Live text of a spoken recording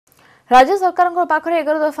राज्य सरकार पाखरे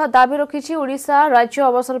 11 दफा दाबी रखी ओडिशा राज्य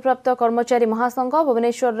अवसरप्राप्त कर्मचारी महासंघ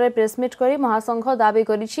भुवनेश्वर में प्रेसमिट कर महासंघ दाबी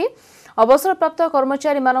करिछि अवसरप्राप्त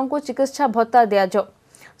कर्मचारी मानकु चिकित्सा भत्ता दिया जाओ।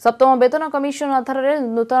 सप्तम वेतन कमिशन आधार में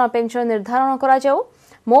नूतन पेंशन निर्धारण करा जाओ।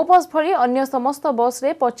 मो बस भली अन्य समस्त बस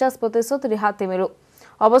रे 50% रिहाती मिलू।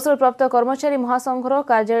 अवसरप्राप्त कर्मचारी महासंघर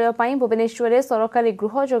कार्यालय पर भुवनेश्वर में सरकारी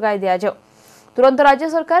गृह जोगाई दिया जाओ। तुरंत राज्य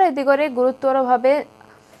सरकार ए दिगरे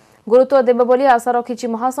गुरुत्व देव बोली आशा रखी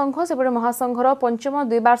महासंघ। सेपटे महासंघर पंचम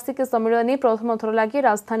द्विवार्षिक सम्मिलन प्रथम थर लगी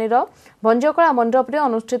राजधानी भंजकला मंडप में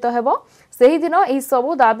अनुष्ठित हेबो। सेही दिन एही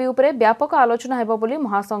सबु दाबी उपरे व्यापक आलोचना हेबो बोली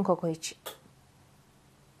महासंघ कहिछि।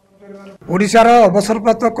 ओडिशार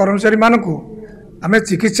अवसरप्राप्त कर्मचारी मानकु आमे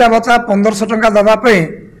चिकित्सा भत्ता 1500 टंका दबा पे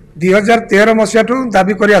 2013 मसिया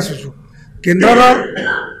दाबी करि आसुछु। केंद्र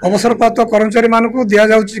अवसरप्राप्त कर्मचारी मानकु दिया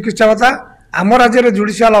जाउ चिकित्सा भत्ता आम राज्य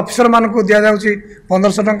जुडिशियल ऑफिसर मानकु दिया जाउछि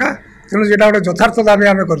 1500 टंका। तेणु जेटा गोटे यथार्थ दाबी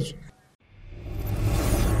आमे करूछु।